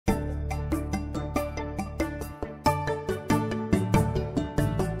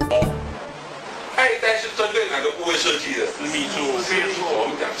爱单是针对哪个部位设计的？私密处，我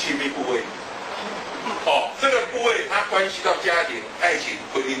们讲亲密部位。这个部位它关系到家庭、爱情、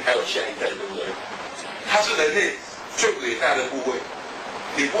婚姻，还有下一代，对不对？它是人类最伟大的部位，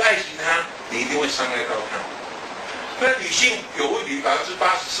你不爱惜它，你一定会伤害到它。那女性有问题，80%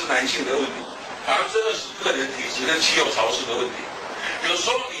是男性的问题，20%个人体质跟气候潮湿的问题。有时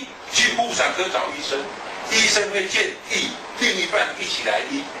候你去妇产科找医生，医生会建议另一半一起来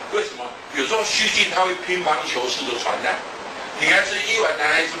医。为什么？有时候细菌它会乒乓球式的传染。女孩子医完，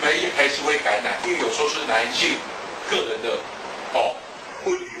男孩子没医还是会感染，因为有时候是男性个人的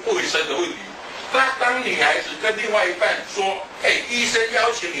卫生的问题。那当女孩子跟另外一半说，医生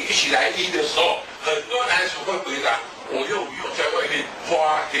邀请你一起来医的时候，很多男子会回答，我又没有在外面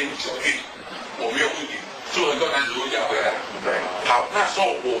花天酒地，我没有问题。所以很多男子会这样回答。对，好，那时候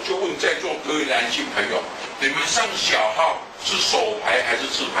我就问在座各位男性朋友，你们上小号是手排还是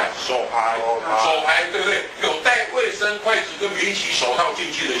自排？手排，对不对？有带卫生筷子跟免洗手套进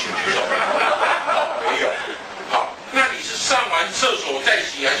去的请举手。没有。好，那你是上完厕所再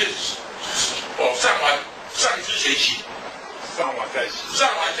洗，还是上之前洗？上完再洗。上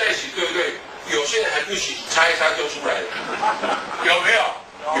完再洗，对不对？有些人还不洗，擦一擦就出来了，有没有？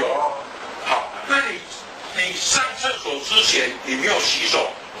有。好，那你上厕所之前你没有洗手，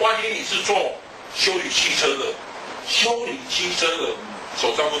万一你是做修理汽车的，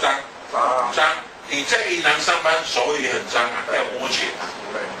手脏不脏？脏。你在银行上班，手也很脏啊，要摸钱。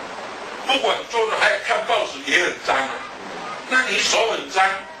不管做的还看报纸也很脏啊。那你手很脏，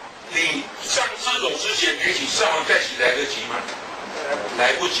你上厕所之前没洗，上完再洗来得及吗？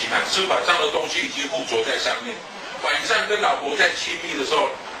来不及嘛，是把脏的东西已经附着在上面。晚上跟老婆在亲密的时候，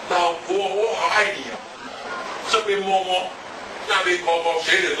老婆我好爱你哦，这边摸摸，那边摸摸，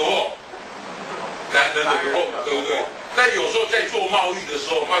谁惹祸？男人惹祸，对不对？那有时候在做贸易的时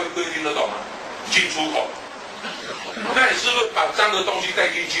候，贸易规定得懂吗？进出口，那你是不是把脏的东西带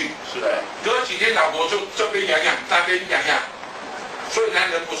进去？是的。隔几天老婆就这边痒痒，那边痒痒，所以男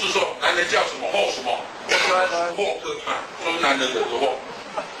人不是说男人叫什么祸什么，祸可怕，说男人惹的祸。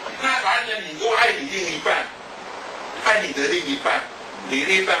那男人你多爱你另一半，爱你的另一半，你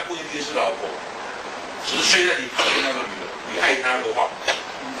另一半不一定是老婆，只是虽然你讨厌那个女人，你爱她的话，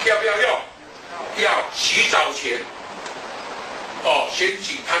要不要用？要洗澡前，先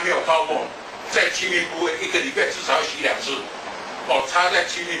洗，它没有泡沫。在亲密部位1个礼拜至少要洗2次，擦在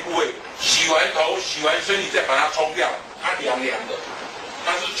亲密部位，洗完头、洗完身体再把它冲掉，它凉凉的，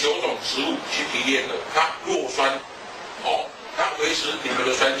它是9种植物去提炼的，它弱酸，它维持你们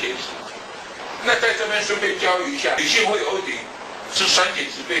的酸碱值。那在这边顺便教育一下，女性会有问题是酸碱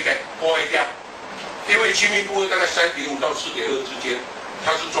值被破坏掉，因为亲密部位大概3.5到4.2之间，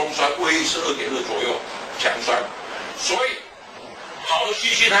它是中酸，胃液是2.2左右，强酸，所以。好的细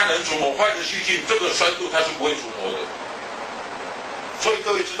菌它能除膜，坏的细菌这个酸度它是不会除膜的。所以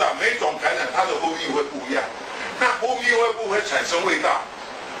各位知道，每种感染它的分泌会不一样，那分泌会不会产生味道，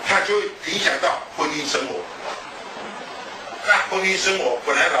它就会影响到婚姻生活。那婚姻生活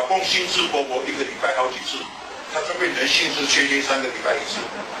本来老公兴致勃勃1个礼拜好几次，他就变成兴致缺缺3个礼拜1次。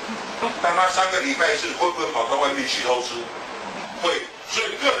当他3个礼拜1次，会不会跑到外面去偷吃？会。所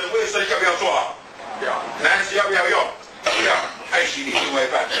以个人卫生要不要做好？要。男士要不要用？要。爱惜你另外一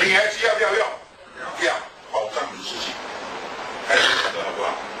半，女孩子要不要用？要，保障你自己。还是讲得好。